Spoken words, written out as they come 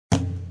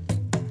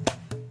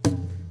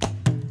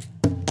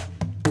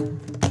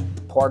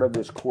part of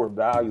this core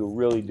value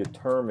really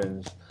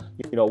determines,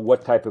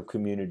 what type of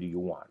community you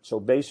want. So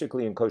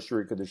basically in Costa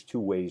Rica, there's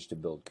two ways to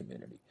build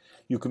community.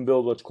 You can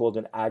build what's called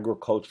an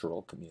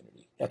agricultural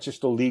community. That's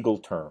just a legal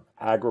term,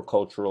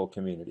 agricultural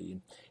community.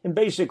 And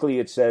basically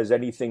it says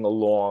anything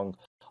along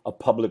a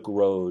public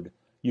road,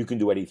 you can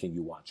do anything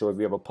you want. So if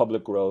you have a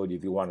public road,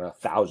 if you want a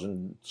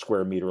 1,000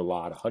 square meter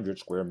lot, 100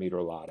 square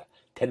meter lot, a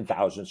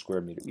 10,000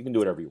 square meter, you can do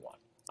whatever you want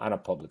on a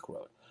public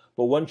road.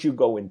 But once you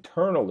go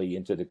internally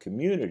into the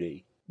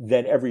community,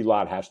 then every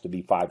lot has to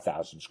be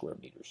 5,000 square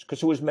meters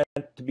because it was meant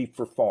to be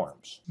for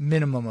farms.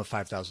 Minimum of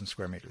 5,000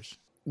 square meters.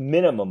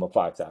 Minimum of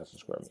 5,000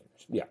 square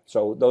meters. Yeah.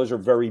 So those are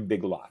very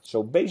big lots.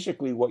 So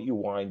basically what you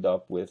wind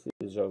up with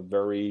is a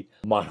very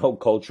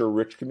monoculture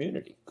rich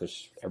community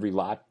because every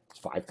lot is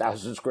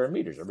 5,000 square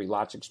meters. Every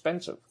lot's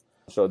expensive.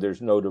 So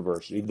there's no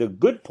diversity. The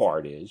good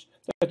part is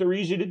that they're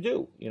easy to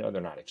do.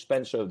 They're not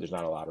expensive. There's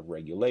not a lot of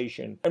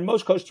regulation. And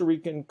most Costa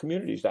Rican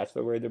communities, that's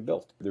the way they're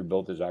built. They're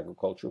built as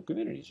agricultural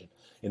communities.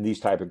 And these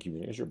type of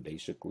communities are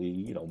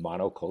basically,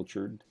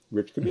 monocultured,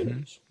 rich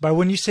communities. Mm-hmm. But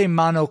when you say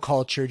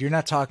monocultured, you're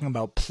not talking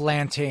about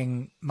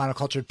planting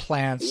monocultured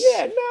plants.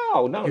 Yeah,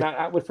 we're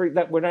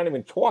not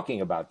even talking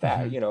about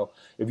that.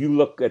 Mm-hmm. If you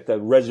look at the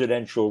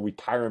residential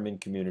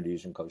retirement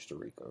communities in Costa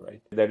Rica,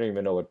 right? They don't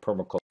even know what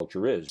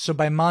permaculture is. So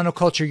by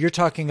monoculture, you're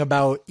talking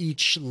about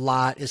each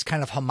lot is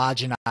kind of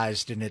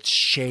homogenized in its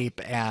shape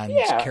and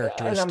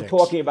characteristics. And I'm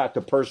talking about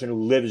the person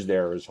who lives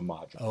there is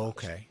homogenized.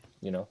 Okay.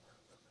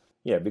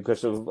 Yeah,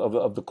 because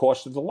of the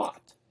cost of the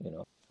lot,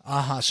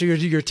 So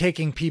you're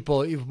taking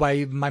people,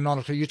 by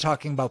monoculture, you're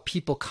talking about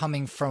people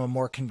coming from a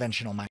more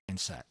conventional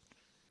mindset.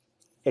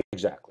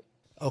 Exactly.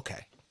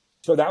 Okay.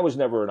 So that was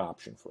never an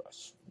option for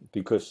us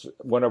because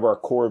one of our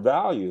core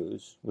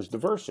values was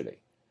diversity.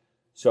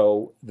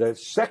 So the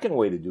second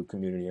way to do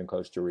community in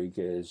Costa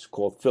Rica is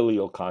called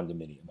filial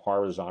condominium,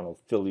 horizontal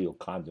filial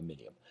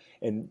condominium.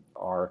 And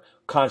our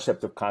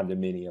concept of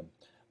condominium,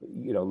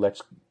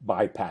 let's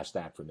bypass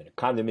that for a minute.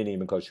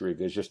 Condominium in Costa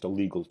Rica is just a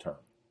legal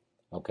term.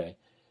 Okay.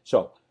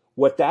 So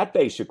what that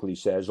basically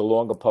says,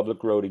 along a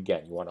public road,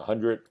 again, you want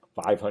 100,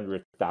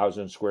 500,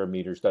 1,000 square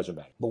meters, doesn't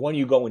matter. But when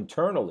you go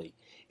internally,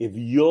 if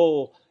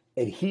you'll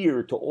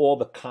adhere to all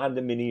the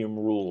condominium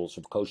rules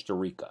of Costa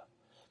Rica,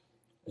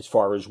 as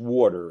far as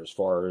water, as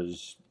far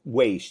as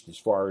waste, as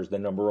far as the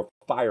number of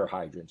fire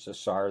hydrants,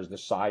 as far as the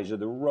size of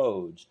the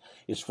roads,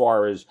 as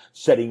far as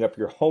setting up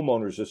your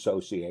homeowners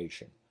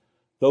association,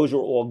 those are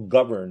all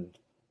governed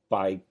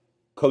by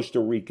Costa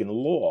Rican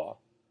law,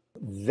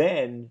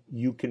 then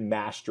you can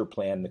master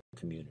plan the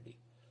community.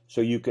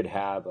 So you could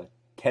have a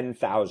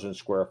 10,000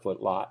 square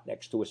foot lot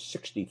next to a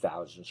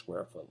 60,000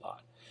 square foot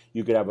lot.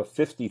 You could have a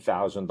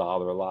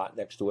 $50,000 lot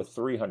next to a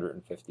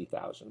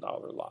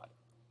 $350,000 lot.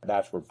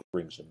 That's what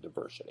brings in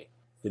diversity.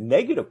 The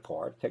negative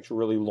part takes a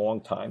really long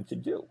time to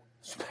do,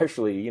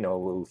 especially,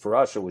 for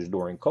us, it was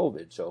during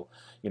COVID. So,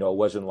 it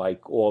wasn't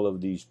like all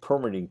of these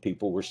permitting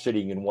people were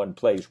sitting in one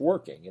place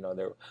working.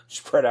 They were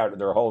spread out in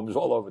their homes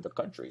all over the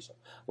country. So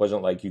it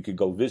wasn't like you could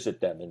go visit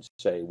them and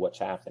say what's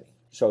happening.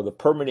 So the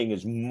permitting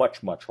is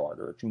much, much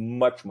harder. It's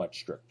much, much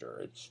stricter.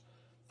 It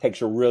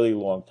takes a really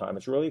long time.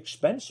 It's really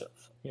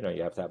expensive.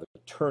 You have to have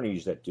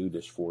attorneys that do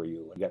this for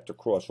you. You have to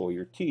cross all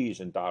your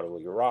T's and dot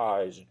all your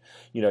I's. And,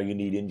 you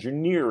need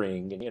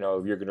engineering. And,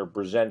 if you're going to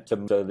present to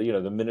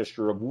the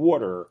Minister of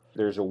Water,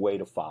 there's a way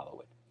to follow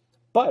it.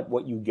 But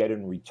what you get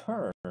in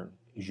return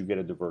is you get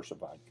a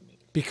diversified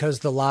community.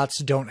 Because the lots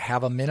don't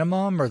have a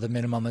minimum, or the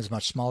minimum is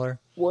much smaller?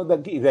 Well,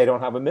 they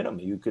don't have a minimum.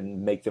 You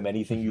can make them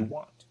anything you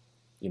want.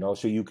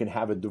 So you can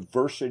have a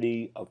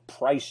diversity of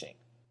pricing.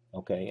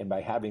 Okay, and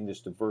by having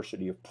this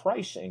diversity of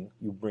pricing,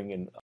 you bring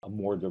in a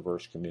more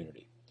diverse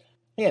community.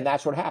 Yeah, and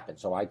that's what happened.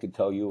 So I could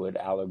tell you at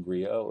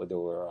Alegria, there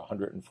were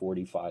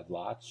 145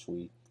 lots.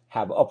 We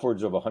have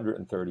upwards of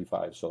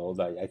 135 sold.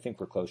 I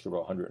think we're close to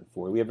about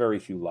 140. We have very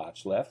few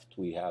lots left.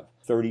 We have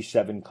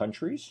 37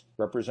 countries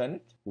represented.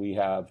 We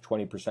have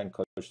 20%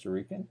 Costa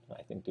Rican.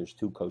 I think there's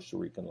 2 Costa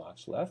Rican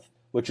lots left,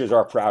 which is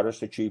our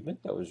proudest achievement.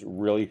 That was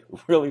really,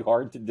 really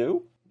hard to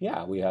do.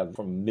 Yeah, we have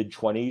from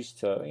mid-20s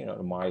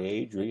to, my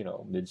age,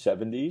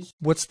 mid-70s.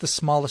 What's the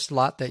smallest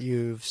lot that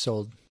you've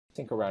sold? I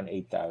think around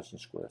 8,000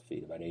 square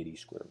feet, about 80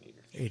 square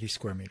meters. 80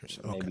 square meters,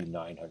 okay. Maybe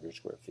 900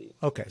 square feet.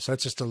 Okay, so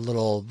it's just a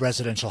little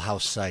residential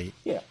house site.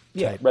 Yeah,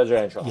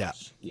 residential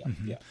house. Yeah,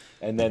 mm-hmm. Yeah.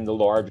 And then the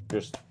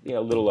largest, a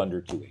little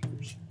under 2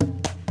 acres.